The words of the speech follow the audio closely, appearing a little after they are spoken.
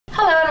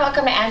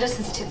welcome to Angel's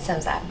Institute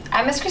SimSat.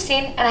 I'm Miss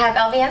Kristine and I have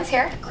LVNs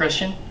here.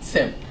 Christian.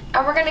 Sim.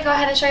 And we're going to go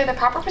ahead and show you the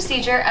proper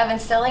procedure of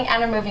instilling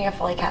and removing a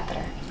Foley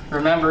catheter.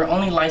 Remember,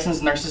 only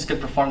licensed nurses could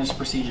perform this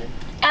procedure.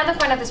 And the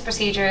point of this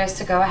procedure is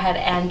to go ahead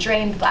and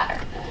drain the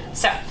bladder.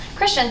 So,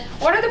 Christian,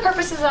 what are the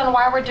purposes on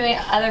why we're doing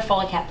other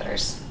Foley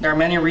catheters? There are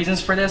many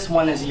reasons for this.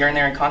 One is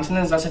urinary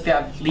incontinence. That's if you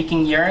have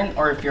leaking urine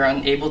or if you're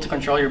unable to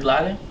control your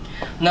bladder.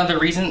 Another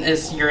reason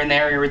is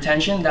urinary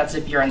retention. That's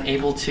if you're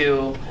unable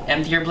to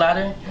empty your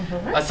bladder.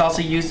 It's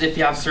also used if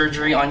you have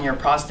surgery on your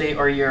prostate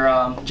or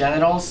your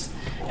genitals,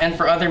 and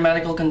for other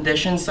medical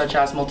conditions such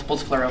as multiple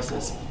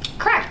sclerosis.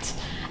 Correct.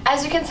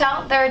 As you can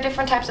tell, there are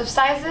different types of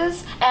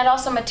sizes and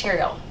also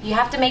material. You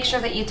have to make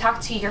sure that you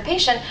talk to your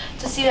patient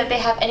to see that they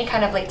have any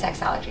kind of latex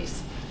allergies.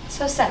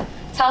 So Sim,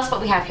 tell us what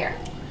we have here.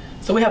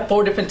 So we have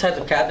 4 different types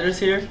of catheters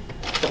here.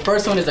 The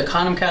first one is a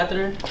condom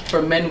catheter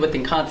for men with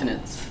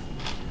incontinence.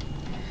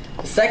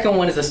 The second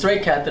one is a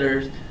straight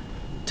catheter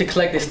to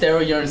collect the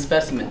sterile urine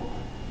specimen.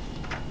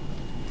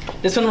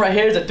 This one right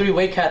here is a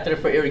 3-way catheter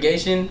for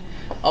irrigation,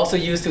 also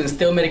used to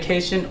instill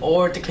medication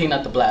or to clean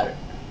out the bladder.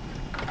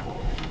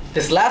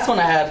 This last one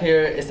I have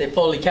here is a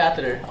Foley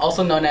catheter,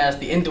 also known as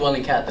the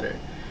indwelling catheter.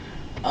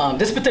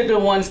 This particular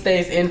one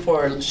stays in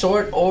for a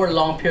short or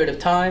long period of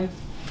time.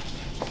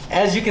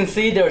 As you can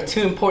see, there are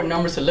 2 important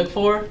numbers to look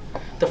for.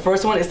 The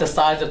first one is the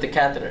size of the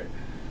catheter.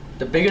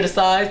 The bigger the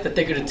size, the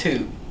thicker the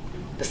tube.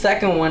 The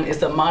second one is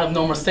the amount of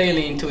normal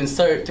saline to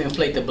insert to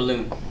inflate the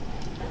balloon.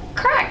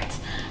 Correct.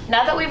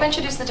 Now that we've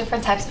introduced the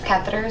different types of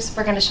catheters,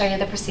 we're going to show you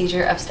the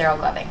procedure of sterile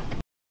gloving.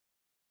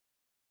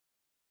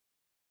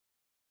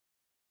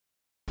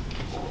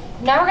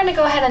 Now we're going to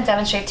go ahead and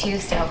demonstrate to you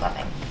sterile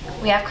gloving.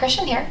 We have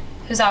Christian here,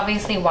 who's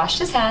obviously washed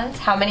his hands.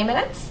 How many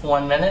minutes?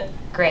 1 minute.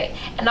 Great.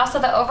 And also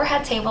the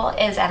overhead table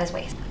is at his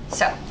waist.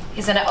 So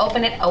he's going to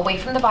open it away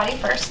from the body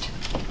first.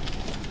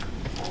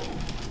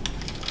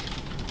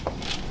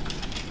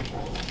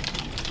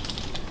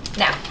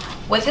 Now,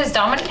 with his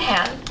dominant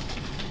hand,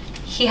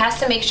 he has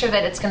to make sure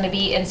that it's going to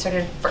be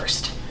inserted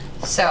first.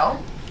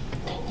 So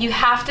you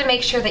have to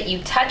make sure that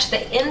you touch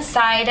the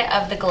inside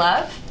of the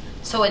glove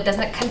so it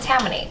doesn't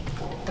contaminate.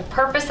 The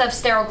purpose of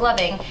sterile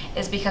gloving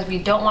is because we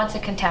don't want to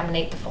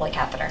contaminate the Foley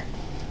catheter.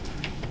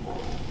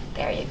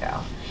 There you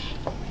go.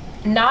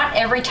 Not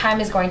every time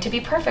is going to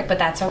be perfect, but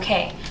that's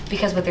okay,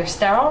 because with your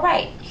sterile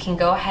right, you can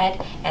go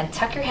ahead and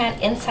tuck your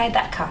hand inside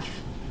that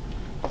cuff.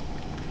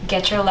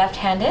 Get your left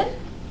hand in,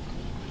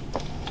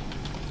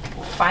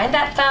 find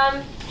that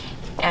thumb,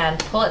 and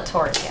pull it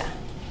towards you.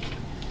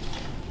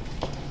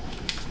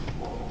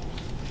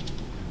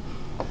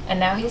 And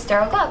now he's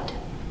sterile gloved.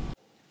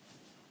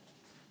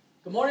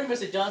 Good morning,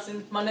 Mr.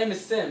 Johnson. My name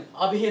is Sim.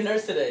 I'll be your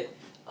nurse today.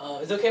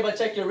 Is it okay if I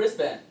check your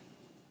wristband?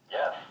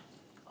 Yes.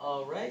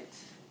 All right.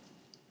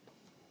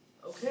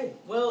 Okay.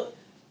 Well,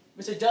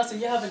 Mr. Johnson,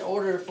 you have an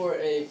order for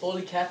a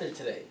Foley catheter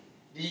today.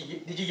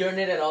 Did you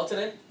urinate at all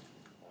today?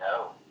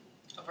 No.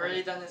 I've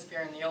already done his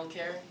perineal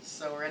care,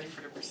 so we're ready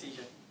for the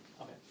procedure.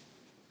 Okay.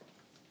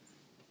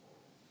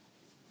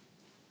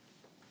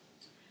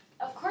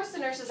 Of course, the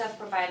nurses have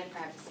provided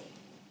privacy.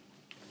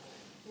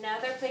 Now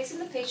they're placing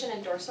the patient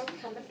in dorsal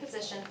recumbent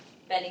position,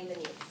 bending the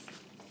knees.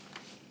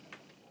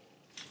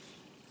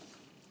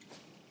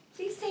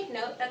 Please take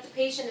note that the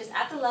patient is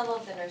at the level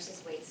of the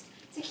nurse's waist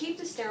to keep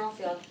the sterile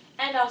field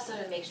and also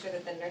to make sure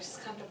that the nurse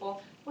is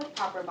comfortable with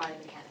proper body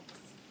mechanics.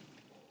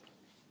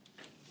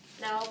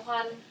 Now,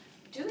 upon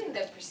doing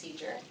the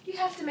procedure, you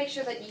have to make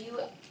sure that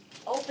you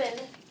open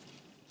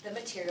the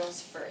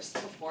materials first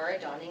before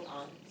donning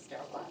on the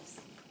sterile gloves.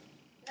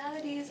 Now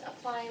that he's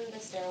applying the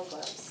sterile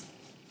gloves,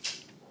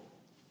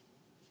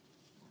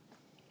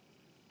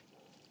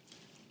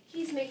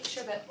 he's making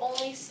sure that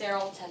only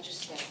sterile touches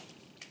sterile.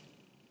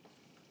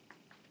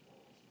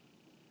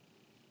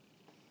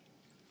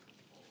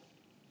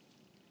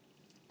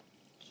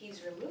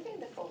 He's removing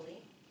the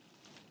Foley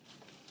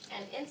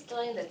and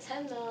instilling the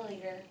 10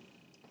 milliliter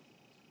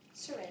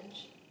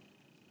syringe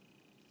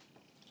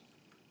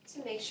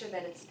to make sure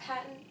that it's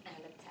patent and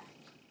intact.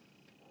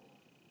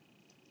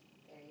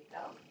 There you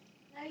go.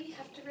 Now you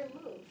have to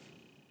remove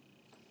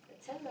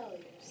the 10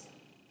 milliliters.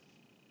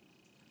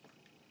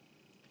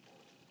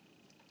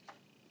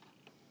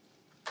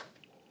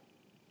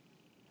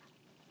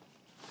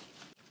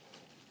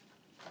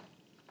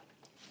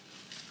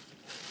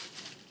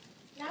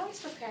 Now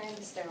he's preparing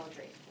the sterile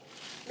drape,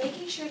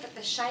 making sure that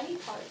the shiny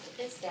part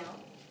is down.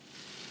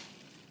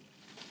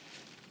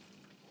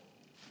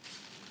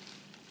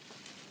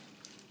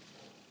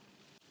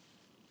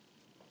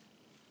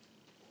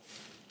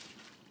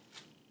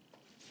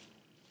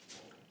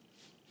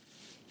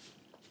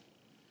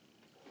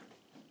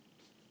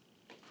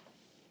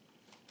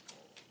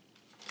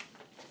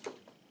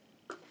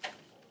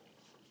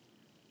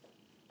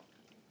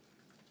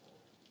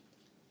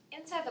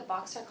 Inside the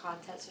box are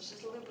contents such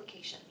as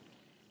lubrication.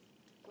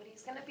 What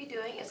he's going to be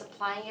doing is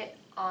applying it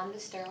on the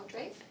sterile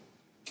drape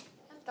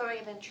and throwing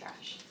it in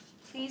trash.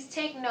 Please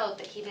take note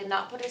that he did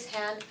not put his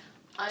hand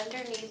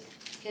underneath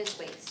his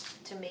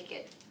waist to make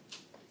it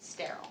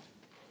sterile.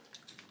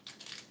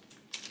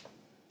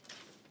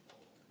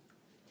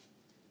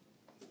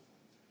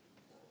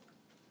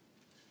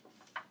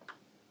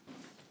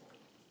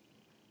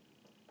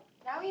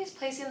 Now he is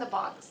placing the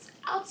box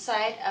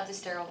outside of the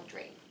sterile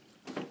drain.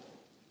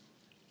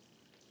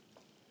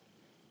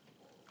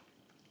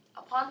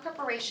 Upon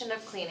preparation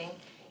of cleaning,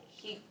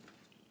 he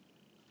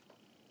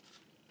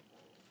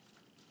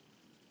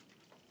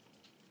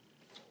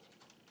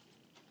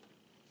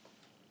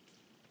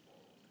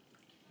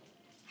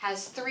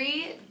has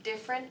 3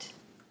 different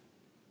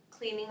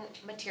cleaning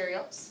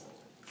materials.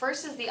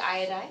 First is the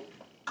iodine,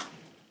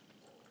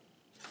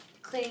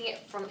 cleaning it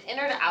from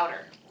inner to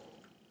outer.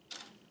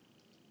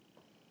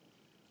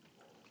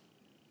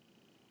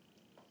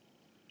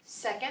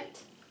 Second,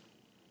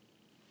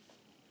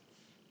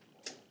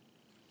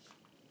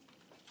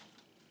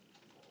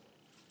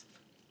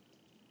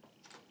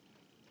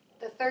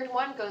 the third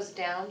one goes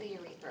down the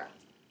urethra.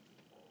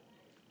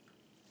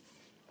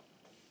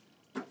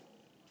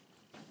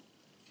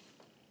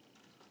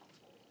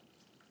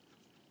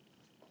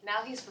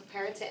 Now he's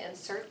prepared to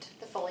insert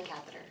the Foley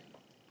catheter.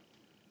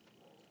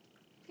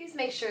 Please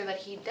make sure that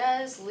he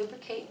does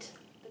lubricate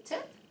the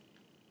tip.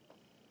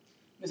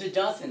 Mr.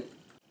 Johnson,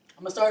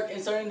 I'm gonna start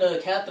inserting the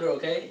catheter,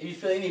 okay? If you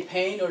feel any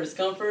pain or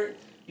discomfort,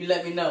 you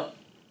let me know.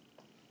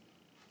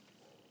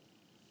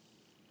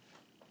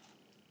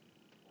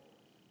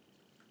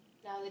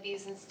 Now that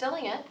he's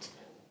instilling it,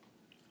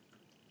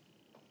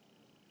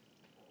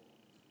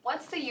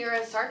 once the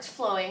urine starts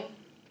flowing,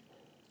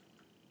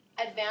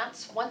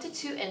 advance 1 to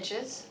 2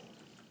 inches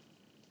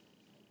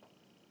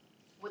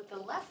with the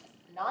left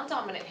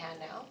non-dominant hand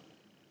now.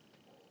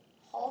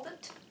 Hold the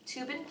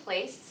tube in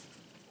place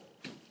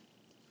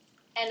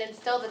and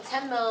instill the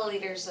 10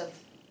 milliliters of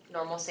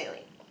normal saline.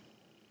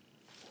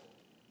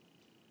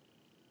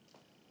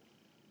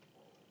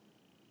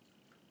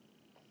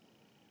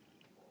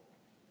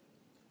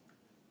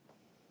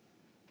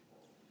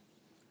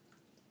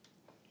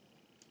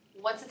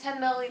 Once the 10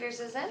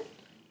 milliliters is in,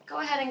 go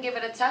ahead and give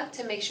it a tug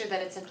to make sure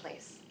that it's in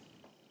place.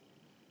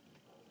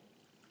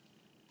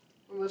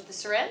 Remove the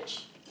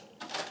syringe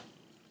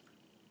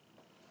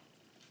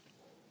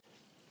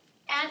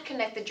and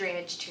connect the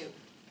drainage tube.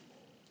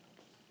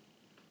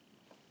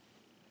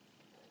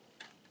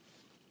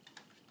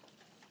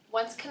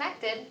 Once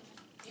connected,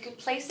 you can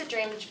place the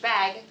drainage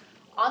bag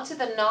onto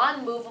the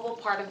non-movable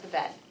part of the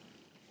bed,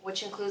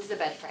 which includes the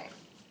bed frame.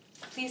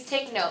 Please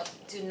take note,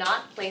 do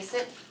not place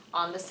it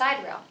on the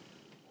side rail.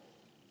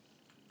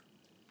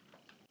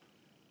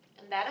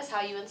 And that is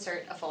how you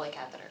insert a Foley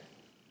catheter.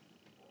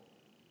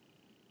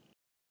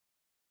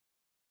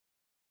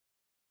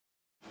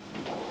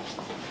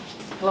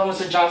 Hello,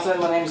 Mr. Johnson.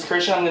 My name is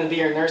Kristine. I'm going to be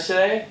your nurse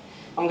today.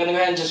 I'm going to go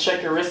ahead and just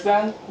check your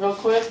wristband real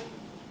quick.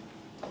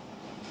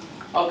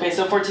 Okay,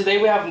 so for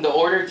today we have the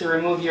order to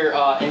remove your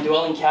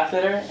indwelling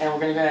catheter, and we're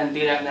going to go ahead and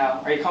do that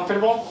now. Are you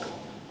comfortable?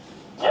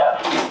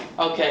 Yeah.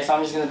 Okay, so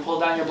I'm just going to pull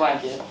down your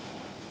blanket.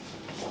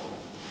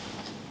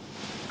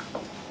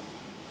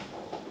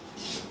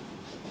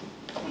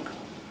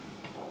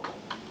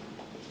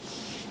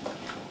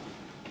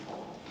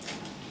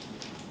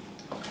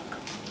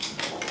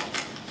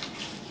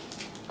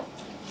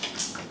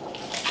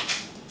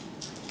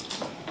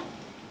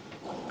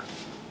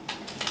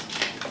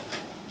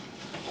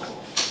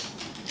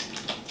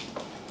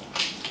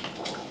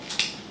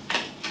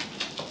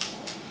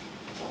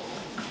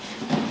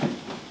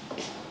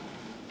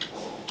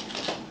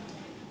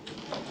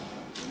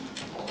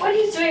 What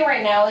he's doing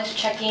right now is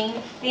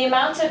checking the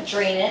amount of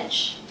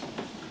drainage,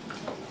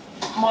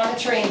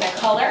 monitoring the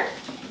color,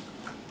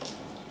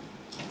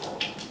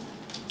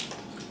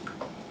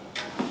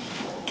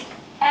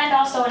 and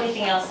also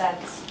anything else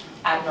that's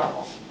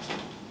abnormal.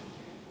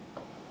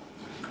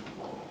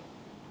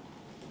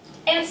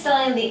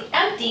 Instilling the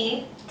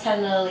empty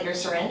 10 milliliter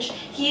syringe,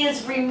 he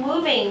is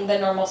removing the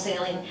normal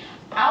saline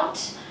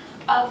out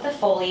of the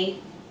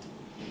Foley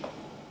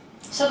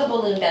so the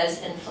balloon does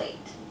deflate.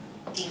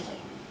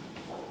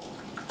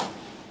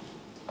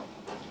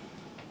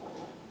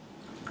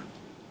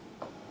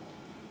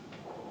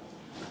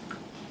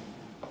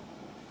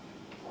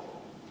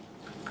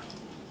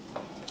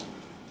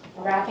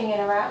 Wrapping it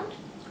around.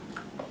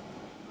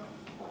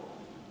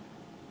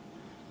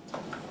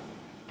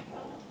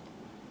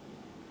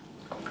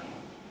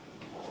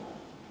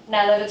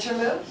 Now that it's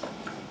removed,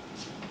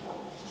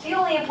 the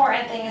only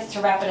important thing is to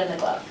wrap it in the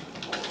glove.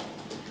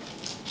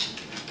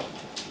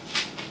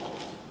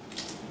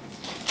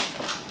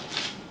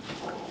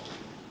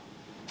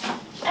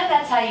 And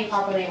that's how you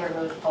properly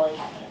remove the Foley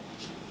catheter.